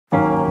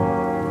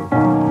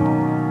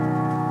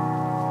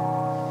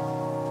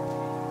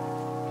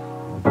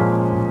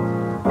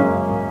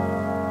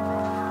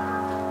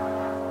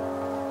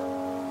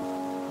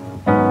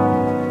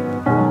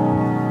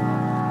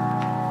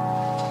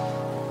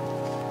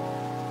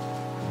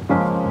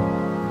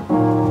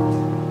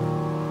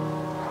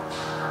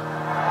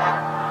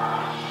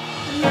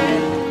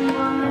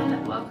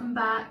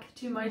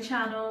my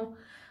channel.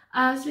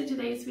 So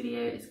today's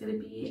video is going to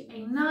be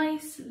a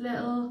nice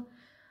little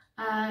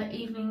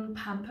evening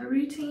pamper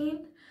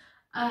routine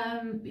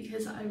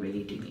because I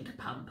really do need to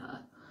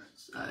pamper,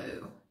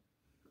 so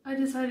I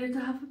decided to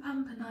have a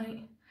pamper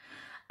night.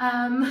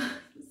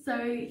 So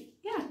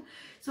yeah,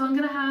 so I'm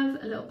going to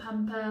have a little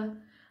pamper.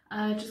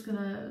 Just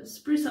gonna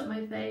spruce up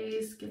my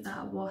face, give that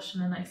a wash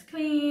and a nice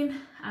clean,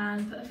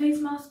 and put a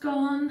face mask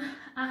on.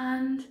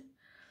 And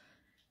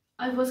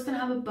I was gonna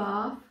have a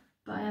bath,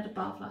 but I had a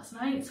bath last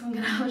night, so I'm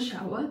gonna have a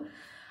shower.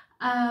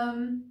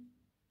 And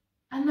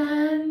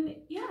then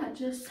yeah,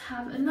 just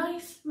have a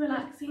nice,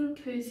 relaxing,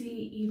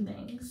 cozy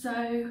evening.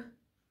 So,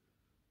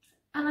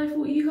 and I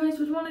thought you guys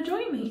would want to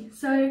join me.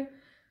 So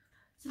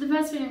the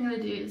first thing I'm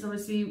gonna do is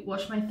obviously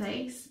wash my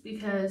face,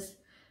 because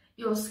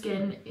your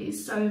skin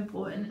is so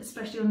important,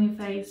 especially on your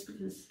face,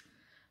 because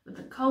with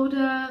the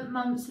colder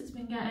months it's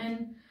been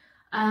getting,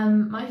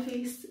 my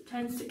face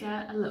tends to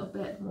get a little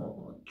bit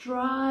more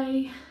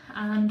dry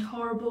and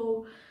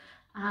horrible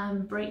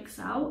and breaks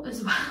out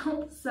as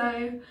well.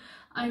 So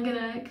I'm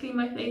gonna clean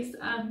my face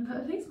and put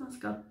a face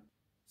mask on.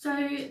 So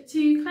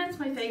to cleanse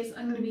my face,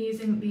 I'm gonna be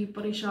using the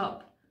Body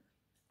Shop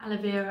Aloe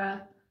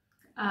Vera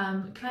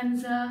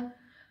cleanser.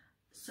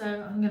 So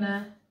I'm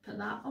gonna put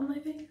that on my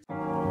face.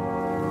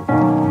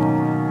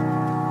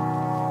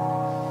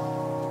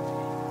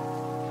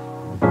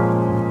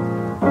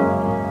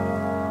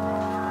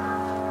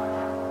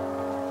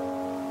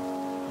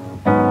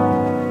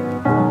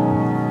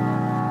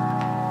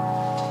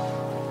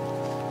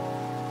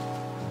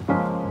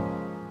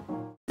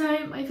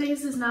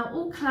 Is now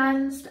all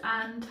cleansed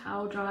and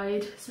towel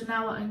dried, so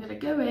now I'm going to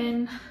go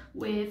in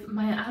with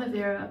my Aloe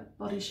Vera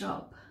Body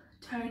Shop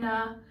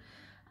toner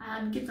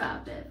and give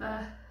that a bit of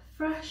a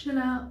freshen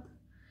up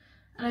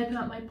and open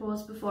up my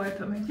pores before I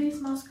put my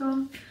face mask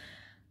on.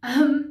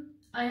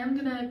 I am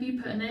going to be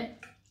putting it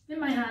in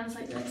my hands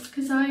like this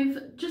because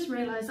I've just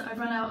realised that I've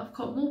run out of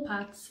cotton wool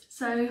pads,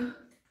 so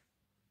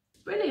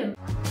brilliant.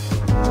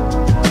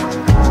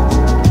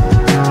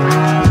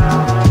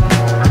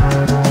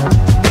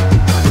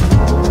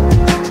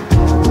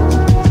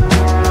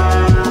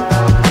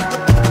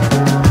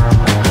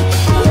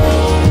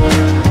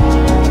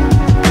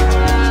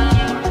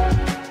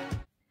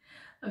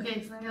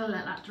 Okay, so I'm gonna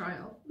let that dry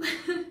off.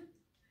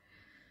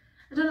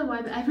 I don't know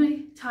why, but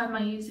every time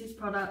I use these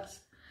products,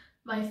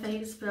 my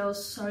face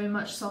feels so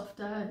much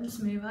softer and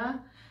smoother.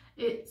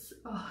 It's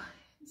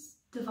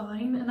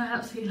divine, and I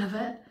absolutely love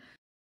it.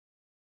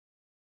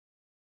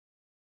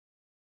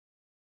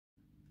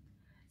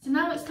 So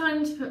now it's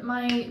time to put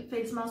my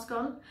face mask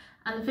on,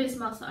 and the face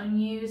mask that I'm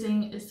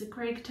using is the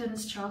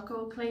Creightons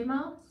Charcoal Clay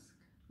Mask.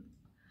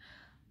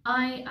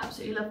 I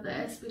absolutely love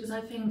this because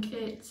I think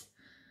it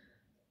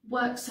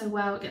works so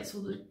well. It gets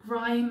all the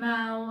grime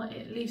out,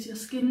 it leaves your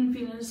skin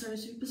feeling so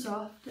super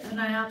soft,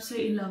 and I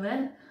absolutely love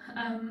it.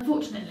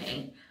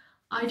 Unfortunately,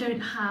 I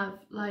don't have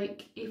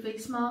like a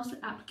face mask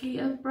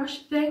applicator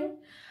brush thing,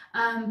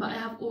 but I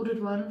have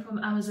ordered one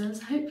from Amazon,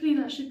 so hopefully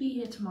that should be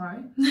here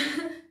tomorrow.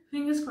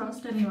 Fingers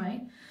crossed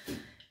anyway.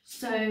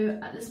 So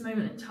at this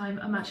moment in time,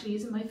 I'm actually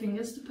using my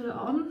fingers to put it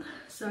on,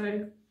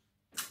 so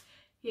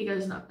here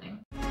goes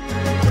nothing.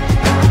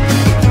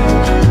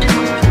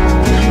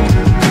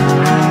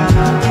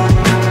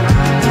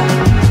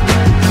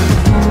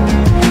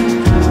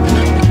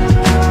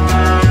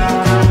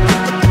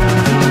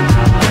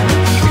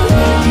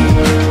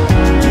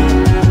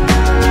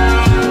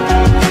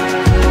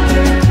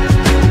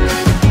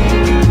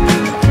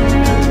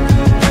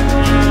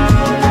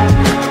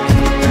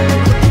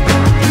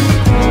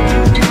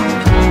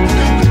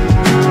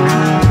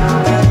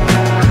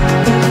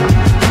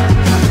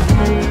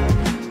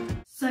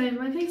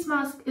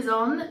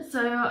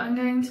 So I'm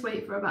going to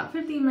wait for about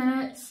 15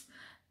 minutes,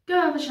 go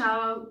have a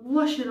shower,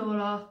 wash it all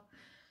off.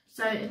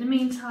 So in the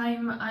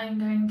meantime, I'm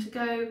going to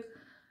go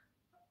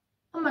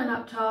on my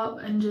laptop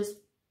and just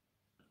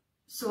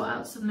sort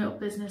out some little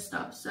business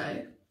stuff.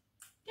 So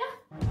yeah.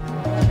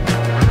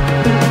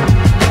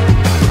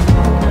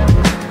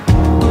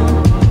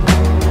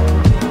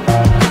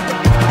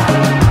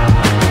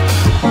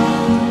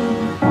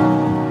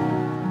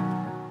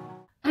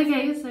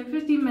 Okay, so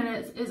 15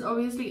 minutes is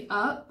obviously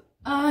up,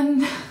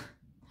 and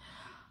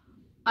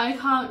I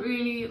can't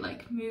really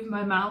like move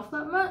my mouth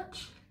that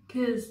much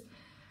because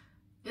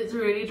it's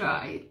really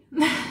dry.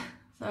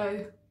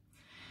 So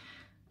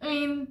I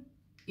mean,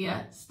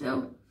 yeah,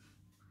 still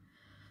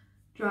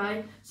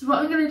dry. So what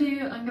I'm gonna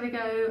do, I'm gonna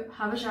go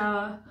have a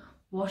shower,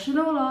 wash it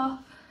all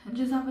off, and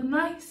just have a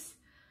nice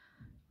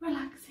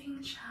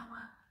relaxing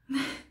shower.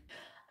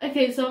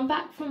 Okay, so I'm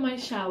back from my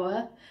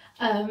shower.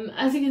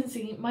 As you can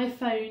see, my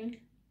phone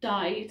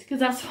died because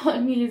that's what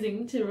I'm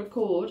using to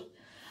record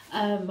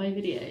my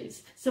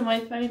videos. So my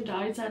phone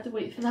died, so I had to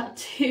wait for that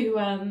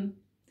to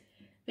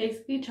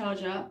basically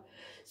charge up.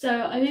 So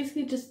I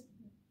basically just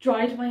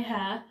dried my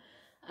hair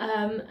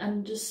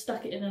and just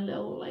stuck it in a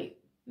little like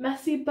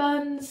messy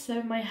bun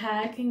so my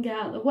hair can get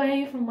out of the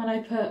way from when I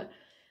put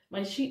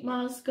my sheet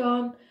mask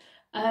on.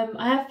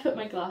 I have put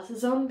my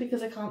glasses on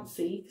because I can't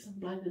see because I'm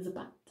blind as a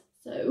bat.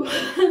 So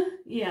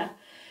yeah,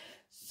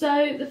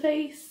 so the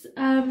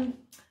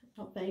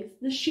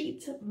the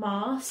sheet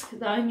mask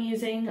that I'm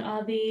using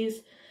are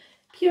these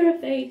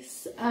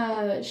Puriface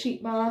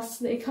sheet masks.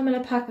 They come in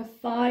a pack of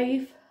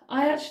 5.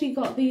 I actually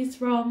got these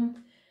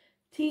from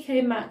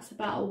TK Maxx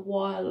about a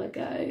while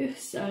ago,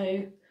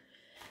 so,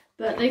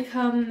 but they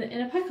come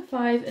in a pack of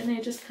 5 and they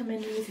just come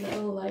in these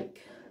little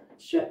like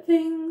strip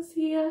things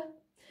here.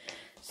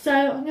 So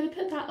I'm going to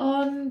put that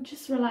on,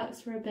 just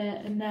relax for a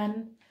bit, and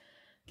then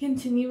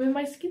continue with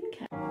my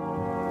skincare.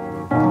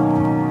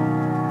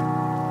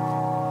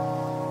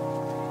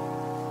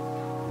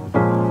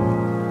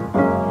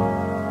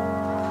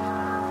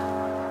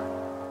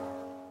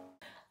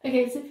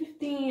 Okay, so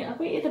I've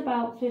waited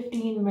about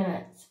 15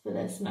 minutes for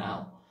this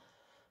now.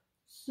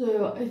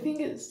 So I think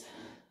it's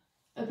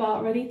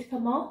about ready to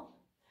come off.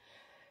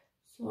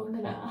 So I'm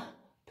gonna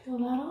peel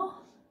that off.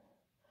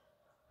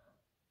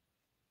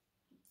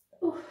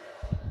 Oof.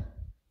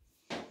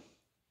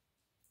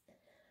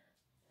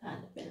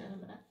 And a bit in a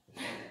minute.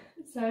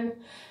 So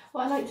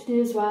what I like to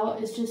do as well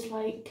is just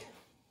like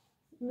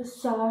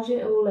massage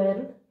it all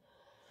in.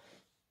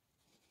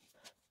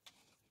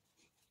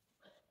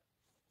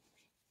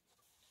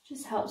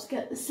 Just helps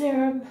get the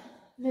serum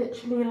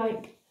literally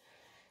like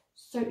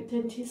soaked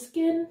into your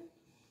skin.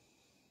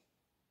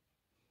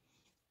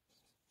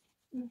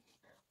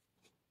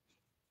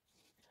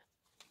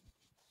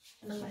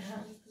 And on my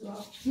hands as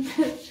well.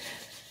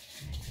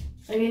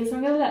 Okay, so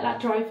I'm going to let that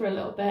dry for a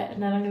little bit,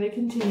 and then I'm going to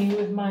continue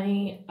with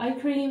my eye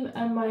cream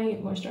and my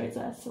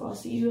moisturiser, so I'll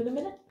see you in a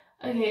minute.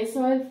 Okay,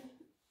 so I've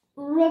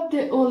rubbed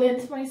it all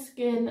into my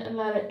skin and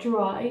let it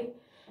dry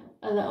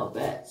a little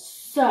bit.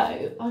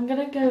 So I'm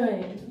going to go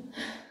in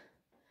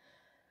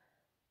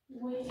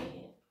with,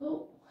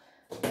 oh,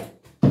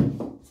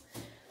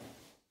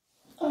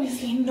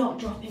 obviously not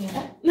dropping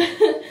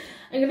it.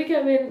 I'm going to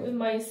go in with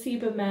my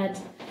Seb-Med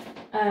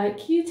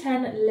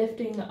Q10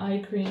 Lifting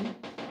Eye Cream.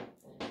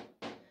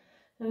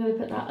 I'm going to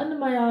put that under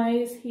my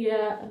eyes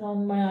here and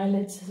on my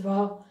eyelids as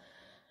well,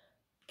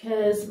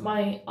 because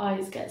my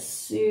eyes get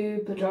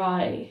super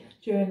dry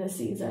during the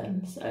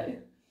season, so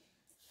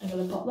I'm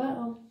going to pop that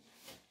on.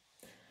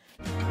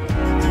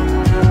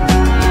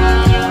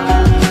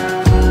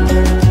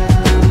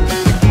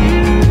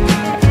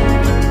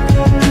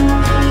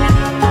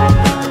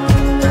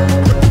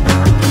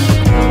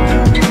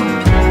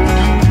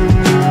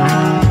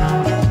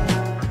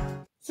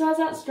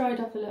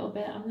 Dried off a little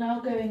bit, I'm now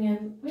going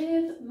in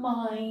with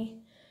my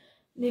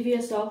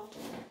Nivea Soft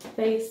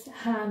Face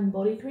Hand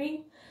Body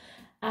Cream,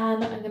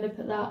 and I'm going to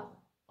put that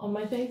on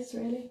my face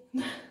really.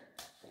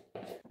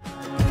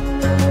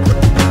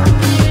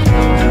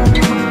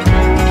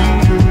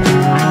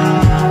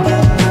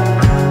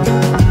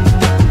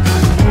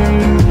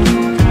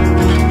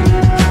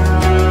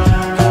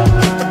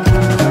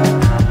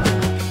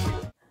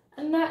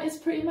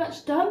 Pretty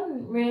much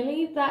done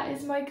really. That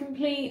is my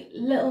complete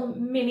little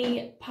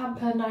mini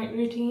pamper night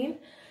routine.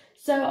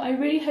 So I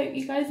really hope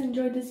you guys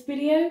enjoyed this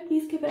video.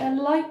 Please give it a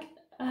like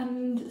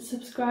and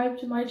subscribe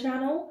to my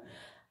channel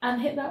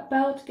and hit that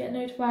bell to get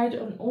notified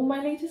on all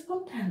my latest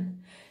content.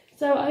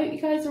 So I hope you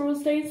guys are all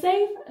staying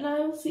safe, and I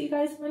will see you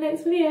guys in my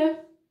next video.